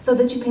now, so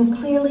that you can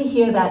clearly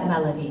hear that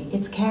melody.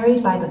 It's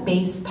carried by the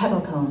bass pedal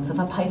tones of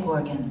a pipe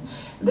organ.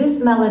 This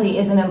melody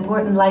is an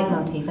important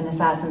leitmotif in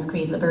Assassin's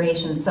Creed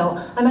Liberation,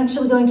 so I'm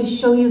actually going to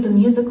show you the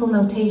musical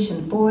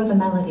notation for the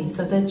melody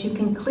so that you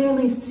can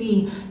clearly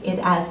see it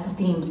as the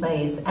theme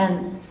plays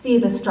and see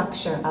the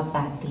structure of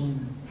that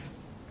theme.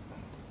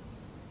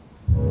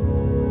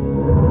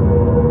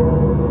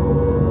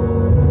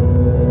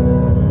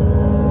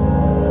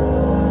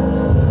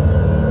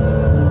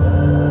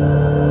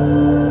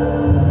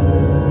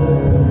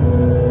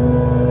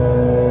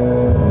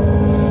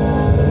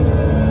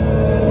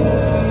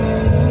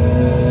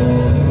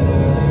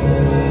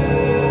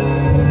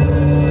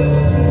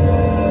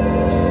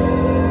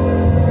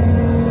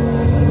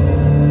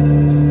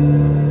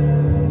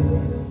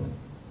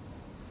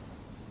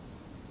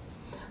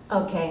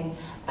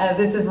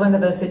 This is one of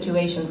those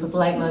situations with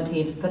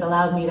leitmotifs that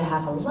allowed me to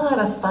have a lot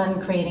of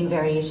fun creating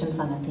variations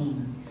on a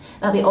theme.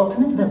 Now, the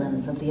ultimate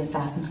villains of the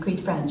Assassin's Creed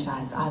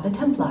franchise are the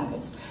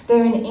Templars.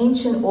 They're an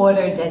ancient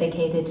order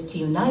dedicated to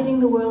uniting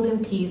the world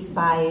in peace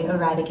by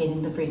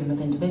eradicating the freedom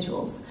of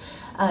individuals.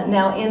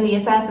 Now, in the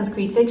Assassin's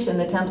Creed fiction,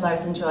 the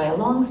Templars enjoy a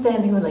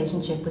long-standing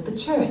relationship with the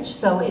Church,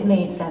 so it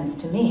made sense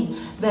to me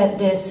that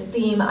this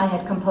theme I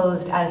had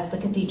composed as the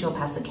Cathedral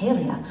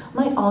Passacaglia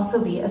might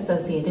also be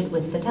associated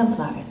with the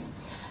Templars.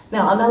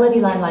 Now, a melody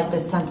line like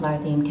this Templar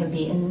theme can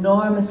be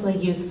enormously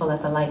useful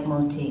as a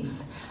leitmotif.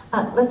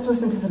 Let's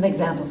listen to some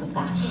examples of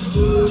that.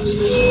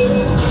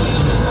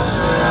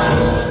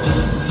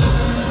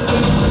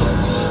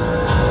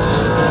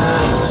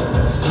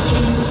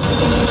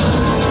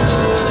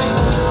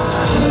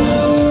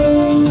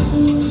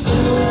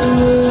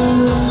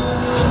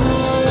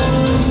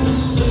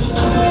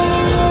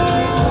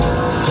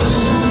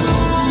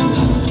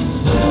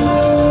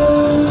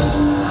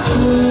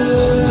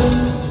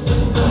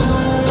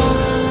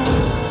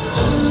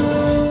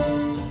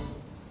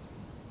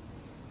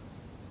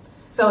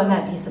 So in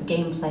that piece of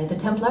gameplay, the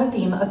Templar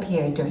theme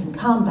appeared during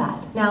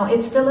combat. Now,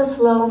 it's still a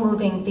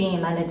slow-moving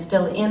theme, and it's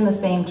still in the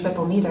same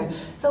triple meter,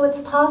 so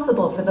it's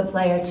possible for the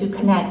player to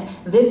connect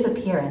this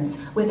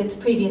appearance with its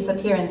previous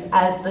appearance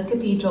as the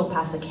Cathedral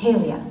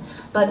Passacaglia.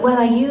 But when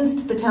I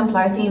used the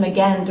Templar theme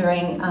again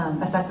during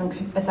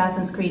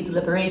Assassin's Creed's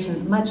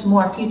Liberation's much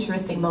more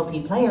futuristic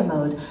multiplayer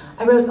mode,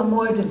 I wrote a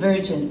more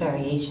divergent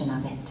variation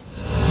of it.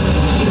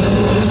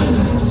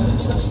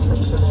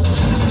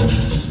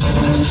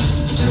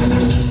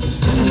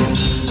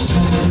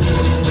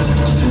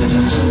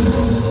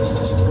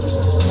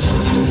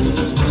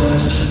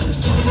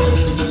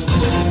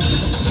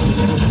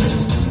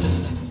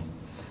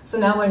 So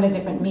now we're in a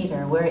different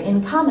meter. We're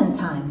in common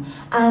time,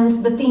 and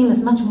the theme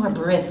is much more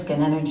brisk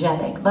and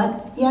energetic,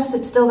 but yes,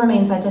 it still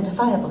remains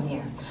identifiable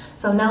here.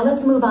 So now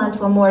let's move on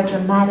to a more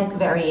dramatic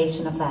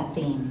variation of that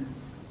theme.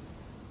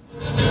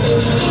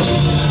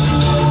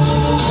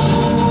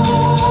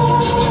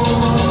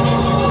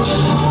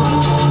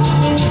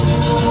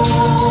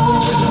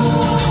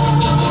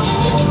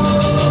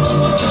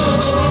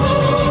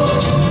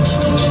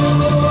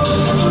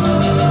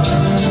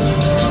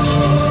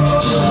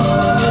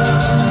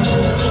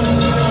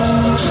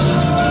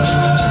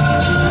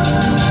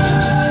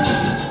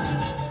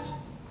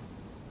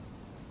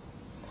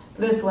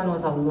 This this one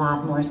was a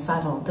lot more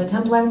subtle. The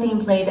Templar theme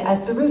played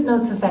as the root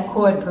notes of that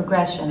chord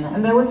progression,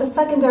 and there was a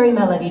secondary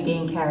melody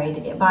being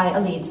carried by a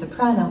lead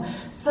soprano,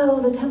 so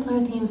the Templar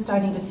theme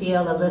starting to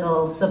feel a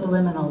little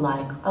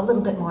subliminal-like, a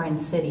little bit more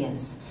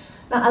insidious.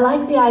 Now, I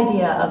like the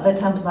idea of the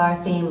Templar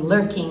theme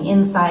lurking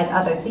inside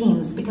other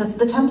themes because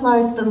the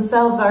Templars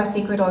themselves are a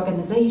secret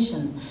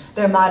organization.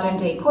 Their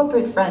modern-day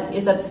corporate front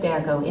is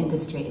Abstergo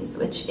Industries,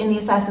 which in the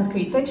Assassin's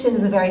Creed fiction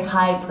is a very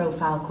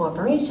high-profile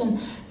corporation,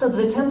 so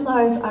the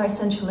Templars are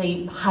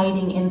essentially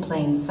hiding in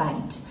plain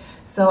sight.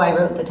 So I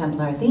wrote the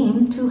Templar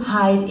theme to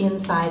hide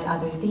inside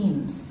other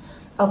themes.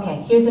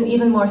 Okay, here's an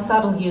even more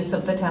subtle use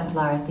of the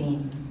Templar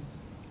theme.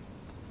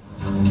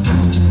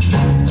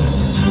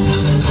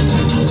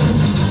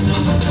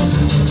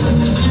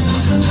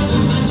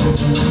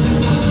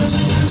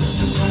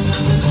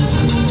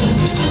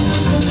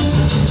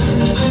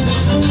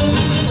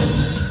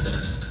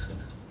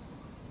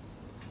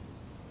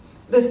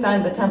 This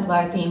time the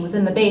Templar theme was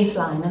in the bass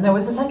line, and there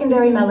was a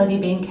secondary melody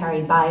being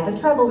carried by the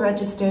treble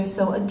register,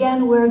 so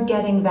again we're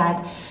getting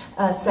that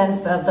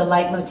sense of the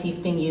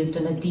leitmotif being used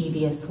in a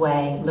devious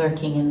way,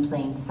 lurking in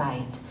plain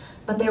sight.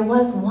 But there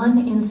was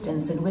one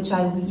instance in which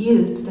I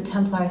used the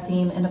Templar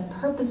theme in a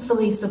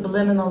purposefully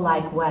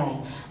subliminal-like way,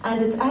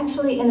 and it's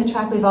actually in a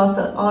track we've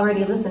also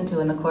already listened to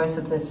in the course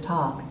of this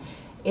talk.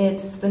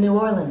 It's the New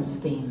Orleans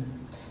theme.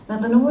 Now,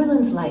 the New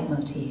Orleans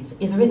leitmotif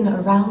is written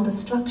around the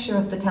structure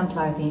of the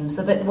Templar theme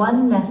so that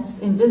one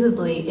nests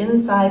invisibly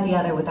inside the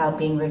other without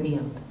being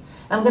revealed.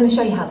 Now, I'm going to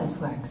show you how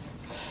this works.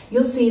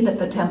 You'll see that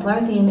the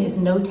Templar theme is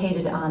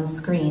notated on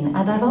screen,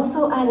 and I've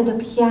also added a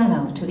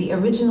piano to the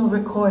original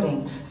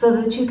recording so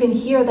that you can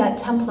hear that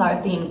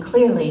Templar theme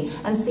clearly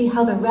and see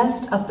how the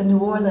rest of the New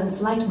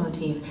Orleans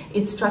leitmotif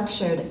is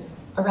structured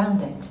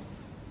around it.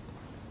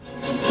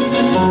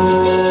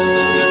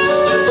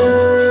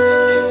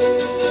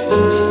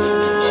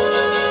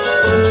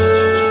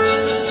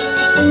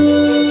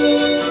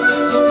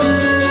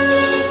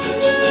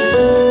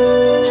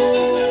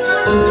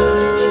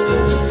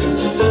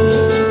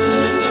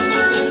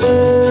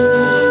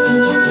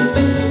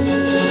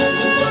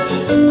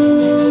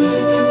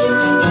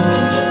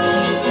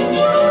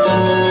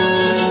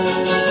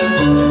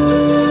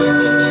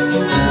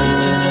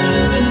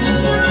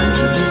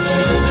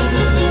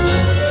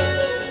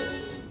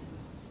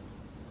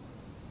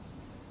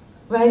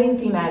 Writing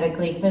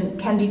thematically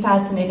can be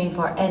fascinating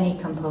for any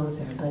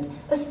composer, but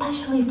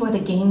especially for the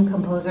game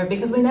composer,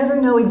 because we never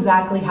know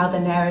exactly how the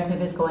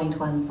narrative is going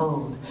to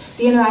unfold.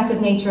 The interactive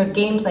nature of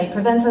gameplay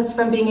prevents us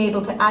from being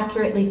able to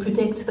accurately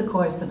predict the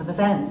course of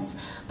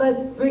events,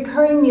 but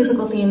recurring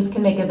musical themes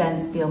can make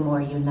events feel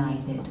more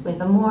united,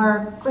 with a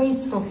more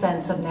graceful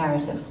sense of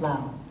narrative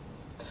flow.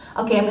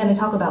 Okay, I'm going to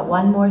talk about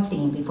one more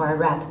theme before I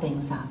wrap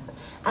things up.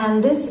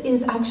 And this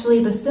is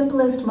actually the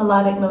simplest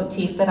melodic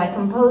motif that I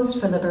composed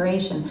for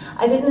Liberation.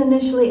 I didn't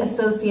initially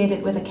associate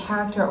it with a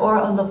character or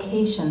a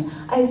location.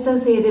 I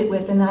associated it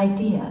with an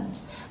idea.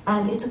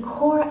 And it's a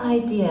core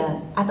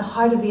idea at the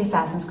heart of the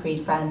Assassin's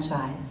Creed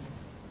franchise.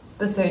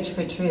 The search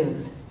for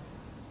truth.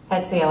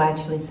 Ezio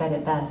actually said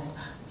it best.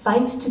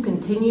 Fight to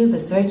continue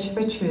the search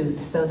for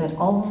truth so that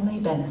all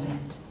may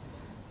benefit.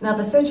 Now,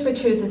 the search for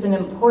truth is an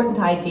important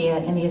idea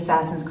in the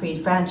Assassin's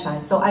Creed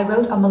franchise, so I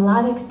wrote a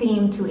melodic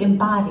theme to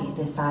embody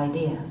this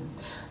idea.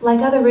 Like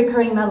other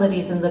recurring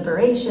melodies in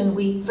Liberation,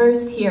 we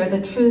first hear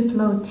the truth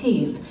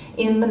motif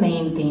in the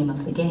main theme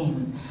of the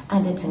game,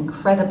 and it's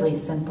incredibly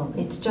simple.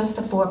 It's just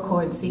a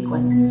 4-chord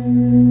sequence.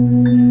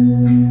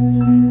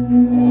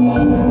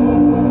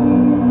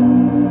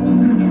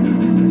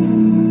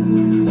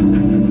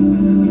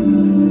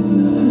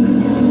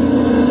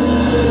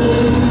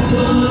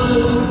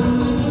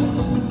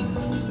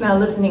 Now,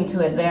 listening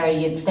to it there,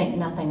 you'd think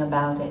nothing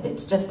about it.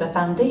 It's just a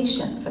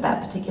foundation for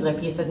that particular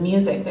piece of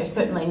music. There's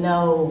certainly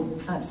no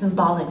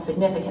symbolic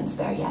significance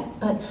there yet,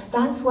 but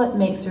that's what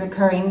makes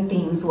recurring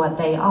themes what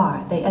they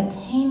are. They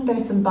attain their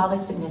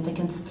symbolic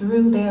significance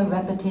through their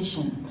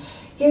repetition.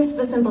 Here's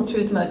the simple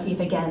truth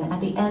motif again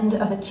at the end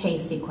of a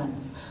chase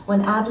sequence,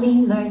 when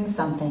Aveline learns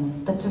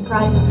something that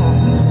surprises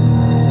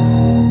her.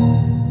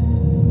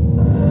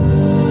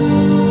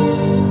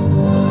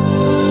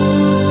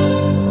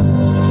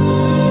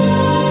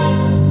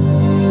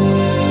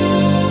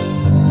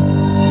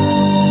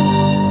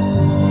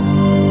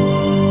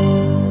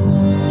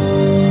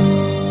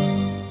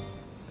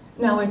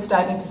 We're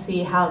starting to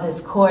see how this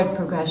chord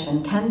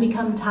progression can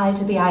become tied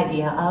to the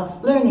idea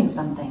of learning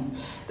something.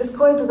 This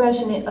chord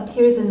progression, it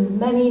appears in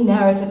many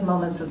narrative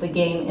moments of the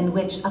game in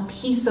which a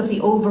piece of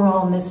the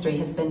overall mystery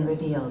has been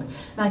revealed.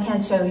 Now, I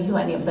can't show you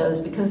any of those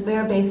because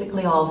they're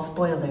basically all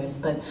spoilers,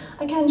 but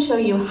I can show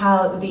you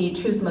how the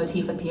truth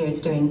motif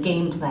appears during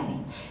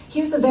gameplay.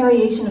 Here's a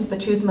variation of the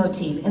truth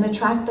motif in a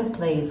track that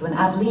plays when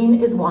Aveline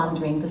is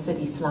wandering the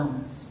city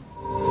slums.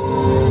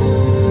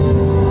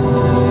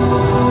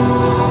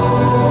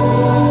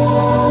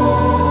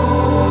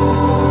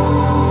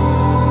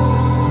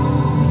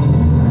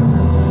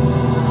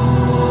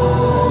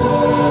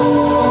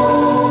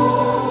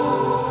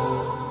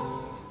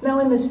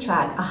 this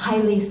track, a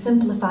highly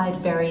simplified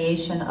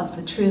variation of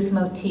the truth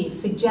motif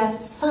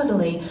suggests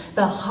subtly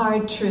the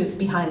hard truth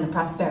behind the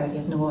prosperity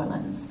of New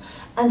Orleans.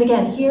 And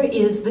again, here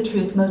is the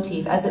truth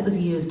motif as it was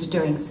used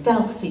during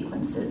stealth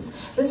sequences.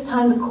 This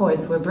time the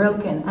chords were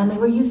broken and they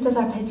were used as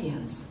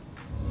arpeggios.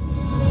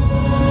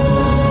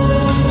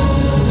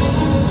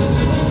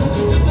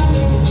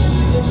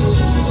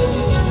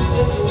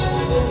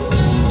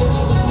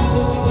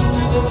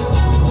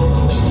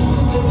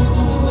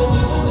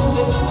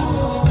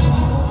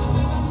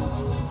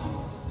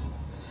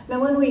 Now,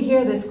 when we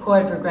hear this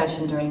chord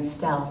progression during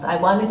stealth, I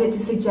wanted it to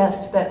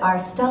suggest that our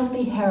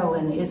stealthy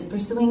heroine is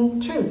pursuing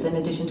truth in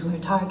addition to her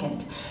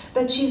target,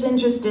 that she's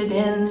interested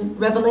in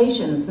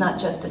revelations, not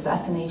just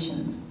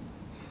assassinations.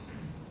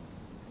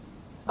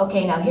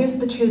 Okay, now here's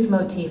the truth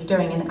motif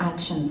during an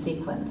action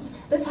sequence.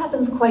 This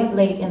happens quite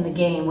late in the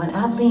game when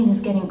Aveline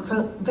is getting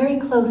very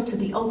close to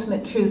the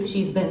ultimate truth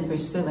she's been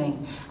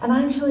pursuing, and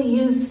I actually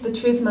used the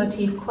truth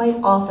motif quite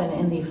often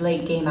in these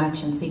late game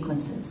action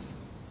sequences.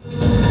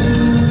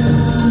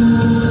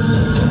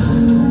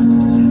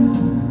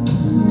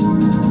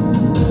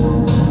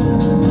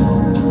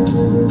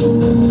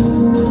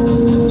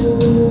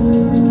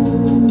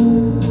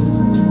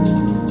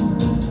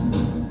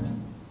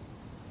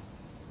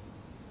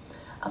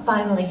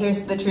 Finally,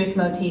 here's the truth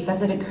motif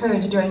as it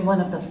occurred during one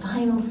of the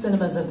final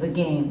cinemas of the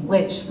game,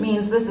 which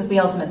means this is the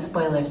ultimate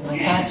spoiler, so I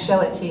can't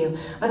show it to you,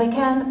 but I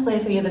can play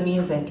for you the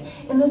music.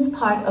 In this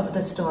part of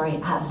the story,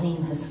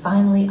 Aveline has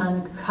finally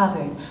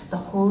uncovered the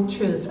whole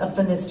truth of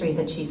the mystery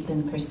that she's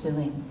been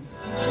pursuing.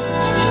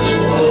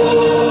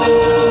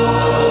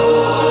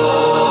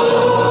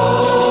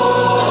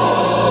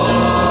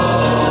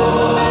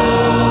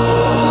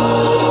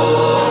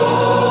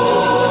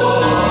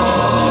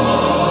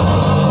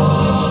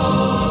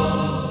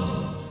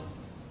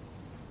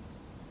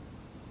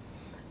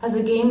 As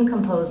a game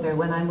composer,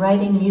 when I'm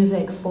writing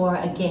music for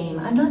a game,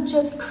 I'm not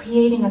just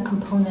creating a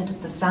component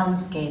of the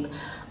soundscape,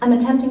 I'm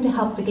attempting to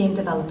help the game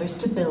developers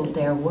to build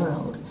their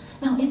world.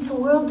 Now, it's a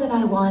world that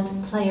I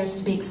want players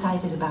to be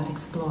excited about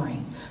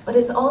exploring, but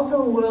it's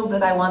also a world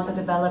that I want the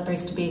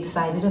developers to be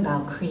excited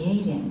about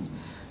creating.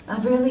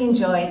 I've really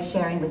enjoyed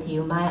sharing with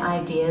you my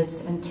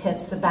ideas and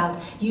tips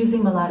about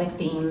using melodic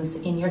themes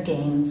in your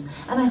games,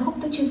 and I hope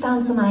that you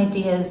found some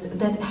ideas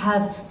that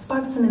have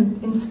sparked some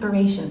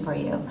inspiration for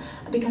you,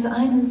 because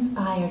I'm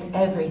inspired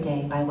every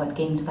day by what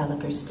game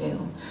developers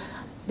do.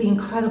 The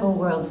incredible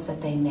worlds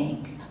that they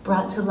make,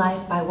 brought to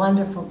life by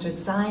wonderful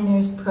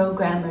designers,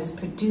 programmers,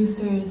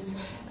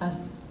 producers,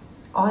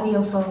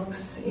 audio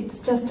folks. It's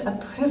just a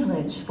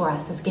privilege for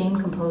us as game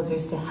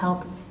composers to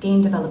help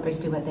game developers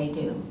do what they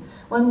do.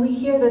 When we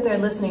hear that they're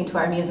listening to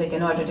our music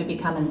in order to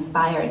become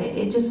inspired,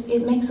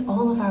 it makes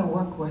all of our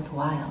work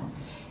worthwhile.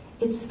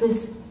 It's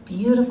this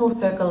beautiful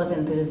circle of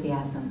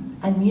enthusiasm,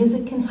 and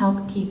music can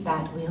help keep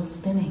that wheel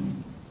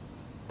spinning.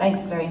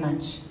 Thanks very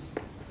much.